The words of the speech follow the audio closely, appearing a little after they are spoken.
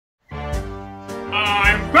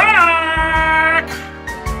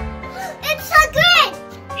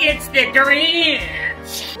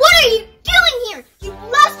Grinch! What are you doing here? You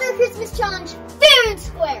lost our Christmas challenge fair and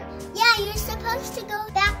square. Yeah, you're supposed to go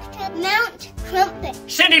back to Mount Crumpet.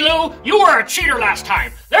 Cindy Lou, you were a cheater last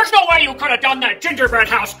time. There's no way you could have done that gingerbread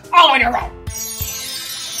house all on your own.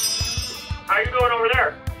 How you doing over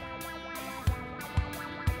there?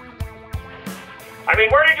 I mean,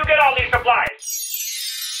 where did you get all these supplies?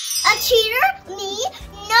 A cheater? Me?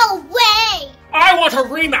 No way! I want a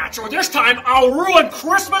rematch, or this time I'll ruin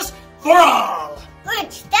Christmas for all!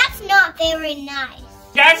 Grinch, that's not very nice.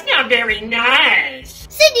 That's not very nice.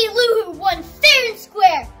 Cindy Lou Who won fair and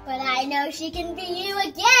square, but I know she can beat you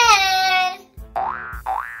again.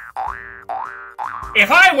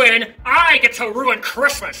 If I win, I get to ruin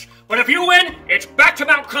Christmas. But if you win, it's back to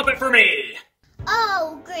Mount Crumpet for me.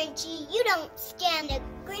 Oh, Grinchy, you don't stand a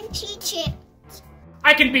Grinchy chance.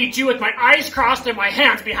 I can beat you with my eyes crossed and my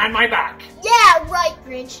hands behind my back. Yeah, right,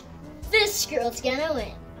 Grinch. This girl's gonna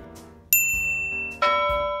win.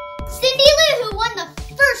 Cindy Lou Who won the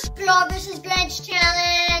first Girl vs. Grinch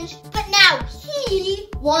challenge, but now he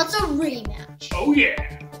wants a rematch. Oh yeah.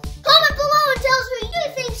 Comment below and tell us who you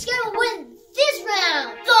think's gonna win this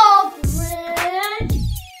round. The Grinch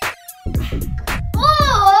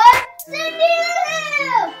or Cindy Lou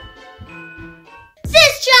Who?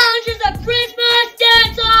 This challenge is a Christmas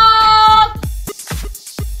dance-off!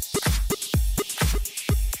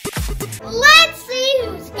 Let's see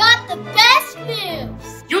who's got the best moves.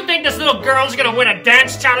 You think this little girl's gonna win a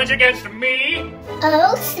dance challenge against me?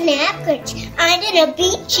 Oh snap, Grinch, I'm gonna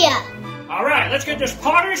beat ya. Alright, let's get this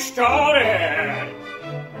party started.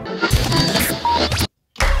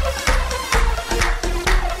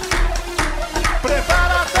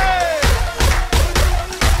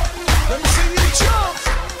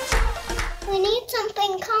 We need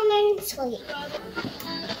something calm and sweet.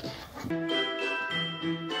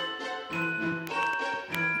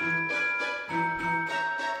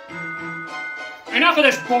 Enough of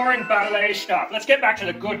this boring ballet stuff. Let's get back to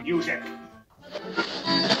the good music.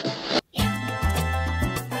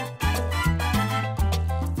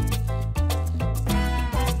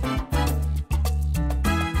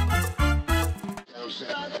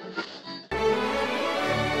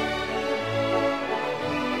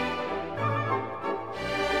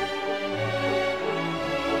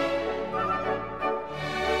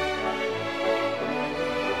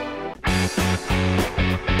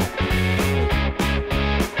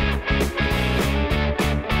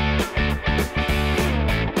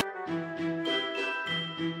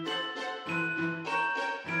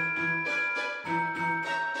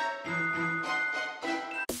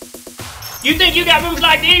 You think you got moves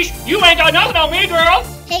like these? You ain't got nothing on me, girl!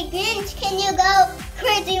 Hey Grinch, can you go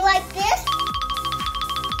crazy like this?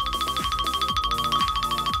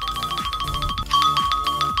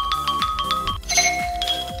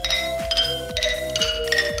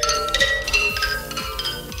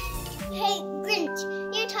 Hey Grinch,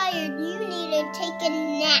 you're tired. You need to take a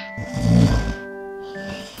nap.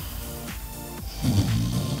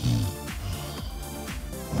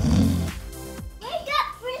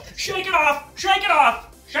 Shake it off! Shake it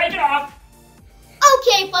off! Shake it off!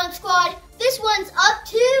 Okay, Fun Squad, this one's up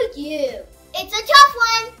to you. It's a tough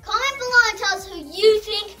one. Comment below and tell us who you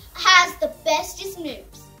think has the bestest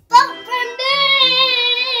moves. Vote for me!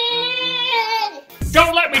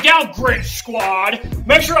 Don't let me down, Grinch Squad!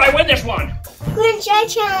 Make sure I win this one! Grinch, I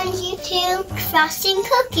challenge you to frosting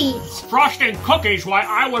cookies. Frosting cookies? Why,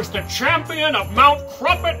 I was the champion of Mount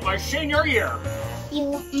Crumpet my senior year.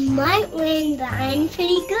 You might win, but I'm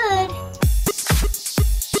pretty good.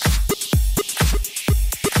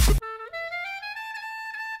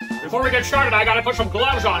 Before we get started, I gotta put some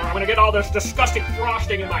gloves on or I'm gonna get all this disgusting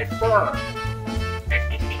frosting in my fur.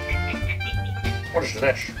 What is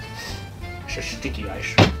this? It's just sticky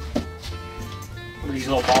ice. What are these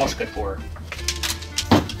little balls good for?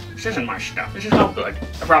 This isn't my stuff. This is no good.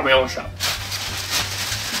 I brought my own stuff.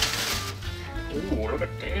 Ooh, look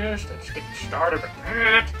at this. Let's get started with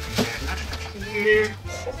that. And that's here.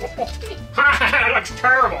 That looks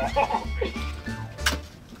terrible.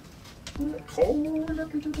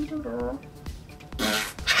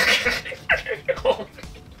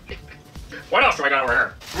 What else do I got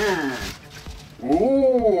over here?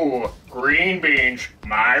 Ooh, green beans.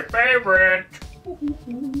 My favorite.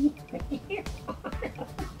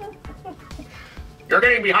 You're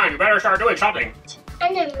getting behind. You better start doing something.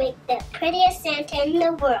 I'm gonna make the prettiest Santa in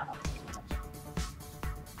the world.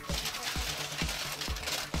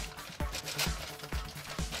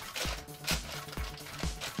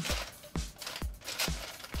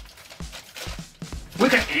 We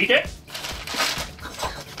can eat it?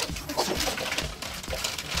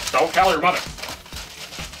 Don't tell your mother.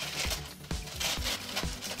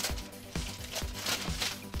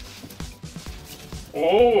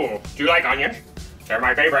 Oh, do you like onions? They're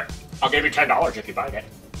my favorite. I'll give you $10 if you buy it.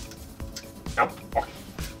 No? Okay.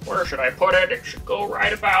 Where should I put it? It should go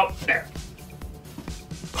right about there.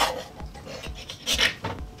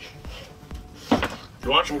 Do you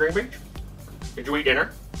want some green beans? Did you eat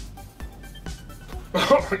dinner?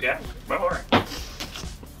 Oh, yeah. Well, all right.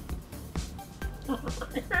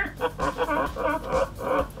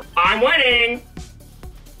 I'm winning!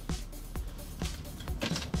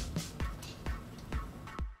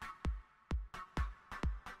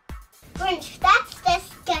 Grinch, that's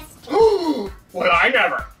disgusting. Well, I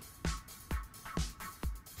never.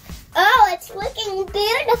 Oh, it's looking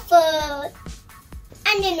beautiful.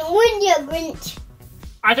 I'm gonna win you, Grinch.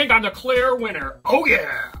 I think I'm the clear winner. Oh,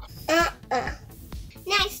 yeah.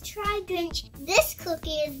 Nice try, Grinch. This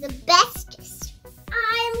cookie is the bestest.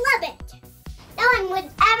 I love it. No one would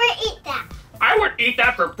ever eat that. I would eat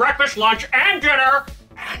that for breakfast, lunch, and dinner,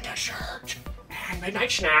 and dessert, and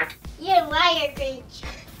midnight snack. You're a liar, Grinch.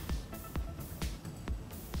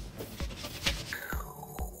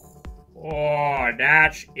 Oh,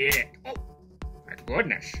 that's it. Oh, my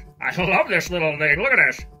goodness. I love this little thing. Look at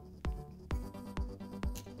this.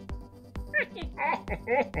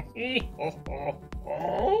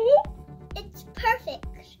 It's perfect.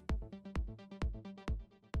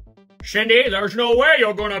 Cindy, there's no way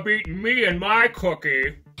you're gonna beat me and my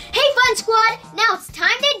cookie. Hey, Fun Squad! Now it's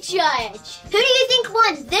time to judge. Who do you think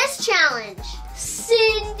won this challenge?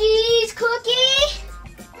 Cindy's cookie?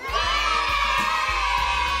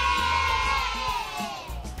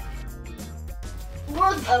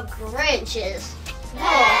 Or the Grinch's?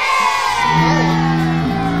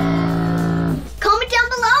 Comment down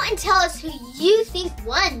below and tell us who you think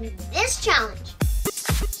won this challenge.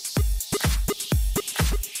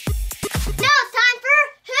 Now it's time for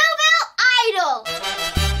Whoville Idol.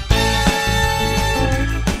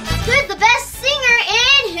 Who's the best singer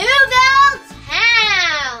in Whoville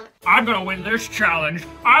Town? I'm gonna win this challenge.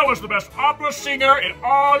 I was the best opera singer in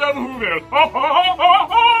all of Whoville. Ho, ho, ho, ho,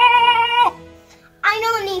 ho! I'm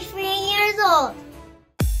only 3 years old.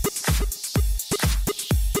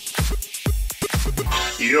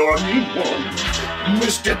 You're the one,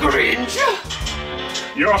 Mr. Grinch.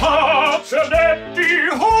 Your heart's an empty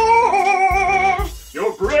hole.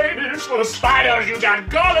 Your brain is full of spiders. You got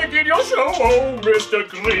garlic in your soul, oh, Mr.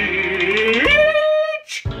 Grinch.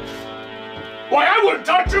 Why, I wouldn't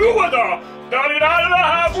touch you with a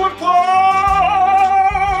 99.5 pole.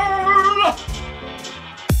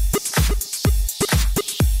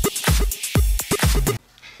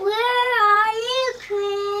 Where are you,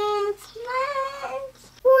 Christmas?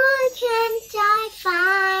 Why can't I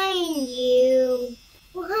find you?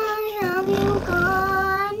 Why have you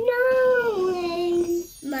gone away?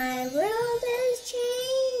 My world is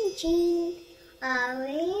changing,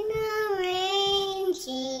 arranging.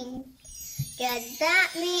 Does that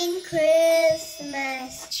mean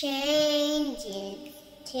Christmas changing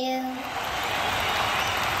too?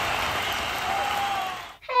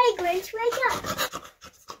 Hey, Grinch, wake up.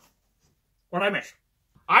 What'd I miss?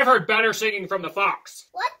 I've heard better singing from the fox.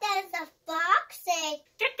 What does the fox say?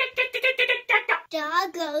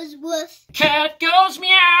 Dog goes woof. Cat goes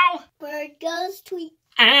meow. Bird goes tweet.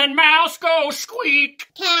 And mouse goes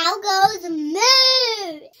squeak. Cow goes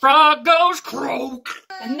moo. Frog goes croak.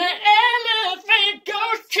 And the elephant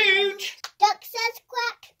goes toot. Duck says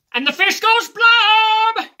quack. And the fish goes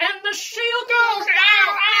blob. And the seal goes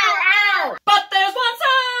ow, ow, ow. But there's one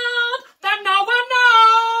sound that no one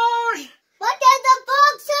knows. What does the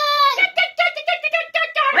fox say?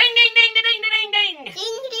 Ring, ding, ding, ding, ding, ding, ding.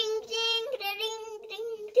 Ding, ding, ding, ding,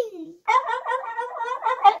 ding, ding.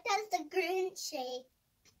 What does the Grinch say?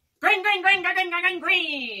 Green, green, green, green, green, green,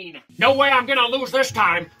 green. No way I'm gonna lose this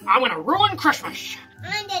time. I'm gonna ruin Christmas.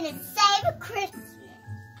 I'm gonna save Christmas.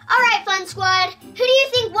 All right, Fun Squad. Who do you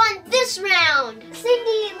think won this round?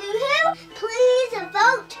 Cindy and Lou Who? Please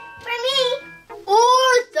vote for me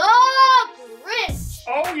or the Grinch.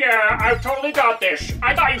 Oh yeah, I've totally got this.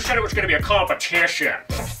 I thought you said it was gonna be a competition.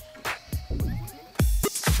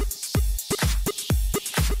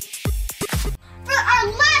 For our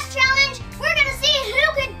last challenge, we're gonna see who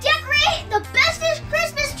can decorate the bestest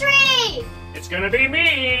Christmas tree. It's gonna be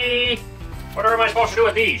me. What am I supposed to do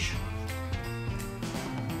with these?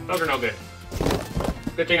 Those are no good.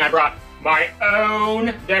 Good thing I brought my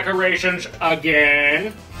own decorations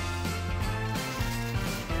again.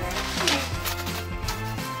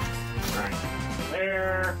 All right,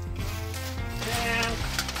 there. And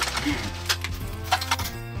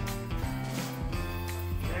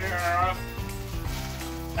there.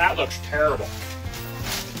 That looks terrible.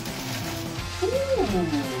 Ooh.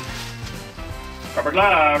 Rubber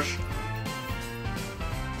gloves.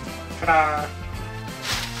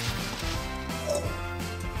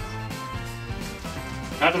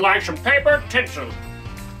 I'd like some paper tinsel.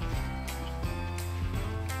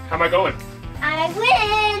 How am I going? I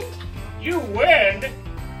win! You win?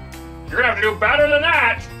 You're gonna have to do better than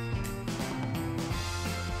that.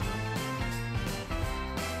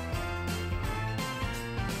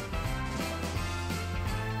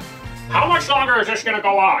 How much longer is this gonna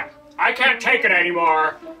go on? I can't take it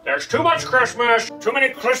anymore. There's too much Christmas, too many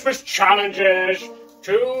Christmas challenges,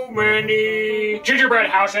 too many gingerbread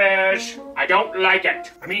houses. I don't like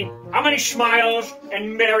it. I mean, how many smiles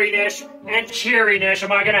and merriness and cheeriness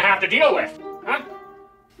am I gonna have to deal with? Huh?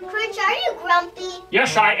 Grinch, are you grumpy?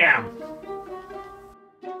 Yes, I am.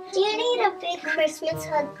 Do you need a big Christmas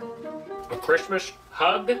hug? A Christmas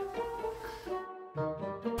hug?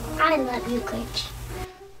 I love you, Grinch.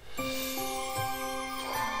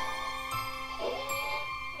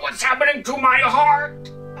 What's happening to my heart?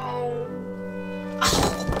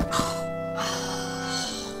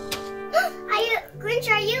 Grinch,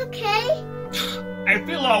 are you okay? I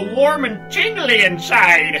feel all warm and tingly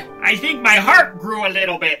inside. I think my heart grew a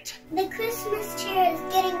little bit. The Christmas cheer is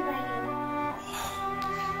getting by you.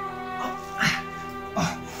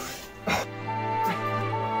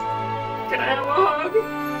 Can I have a hug?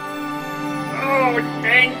 Oh,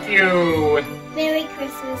 thank you. Merry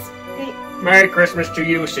Christmas, Grinch. Merry Christmas to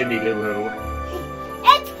you, Cindy Lou Who.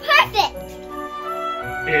 It's perfect!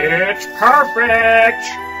 It's perfect!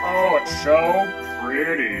 Oh, it's so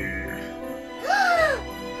pretty.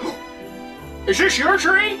 Is this your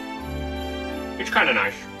tree? It's kind of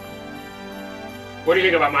nice. What do you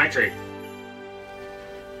think about my tree?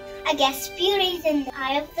 I guess beauty's in the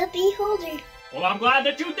eye of the beholder. Well, I'm glad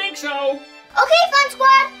that you think so. Okay, Fun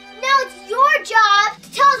Squad, now it's your job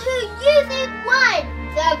to tell us who you think won.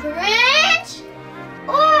 The Grinch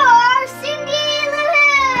or Cindy Lou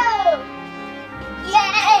Who?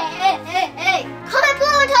 Yay! Comment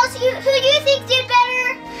below and tell us who you think did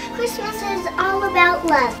better. Christmas is all about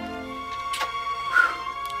love.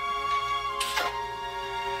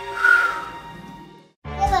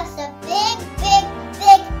 Give us a big, big,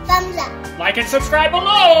 big thumbs up. Like and subscribe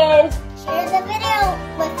below. Share the video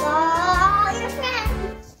with all your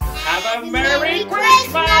friends. Have a Merry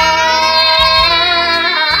Christmas!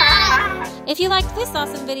 If you liked this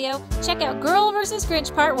awesome video, check out Girl vs.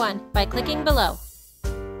 Grinch Part 1 by clicking below.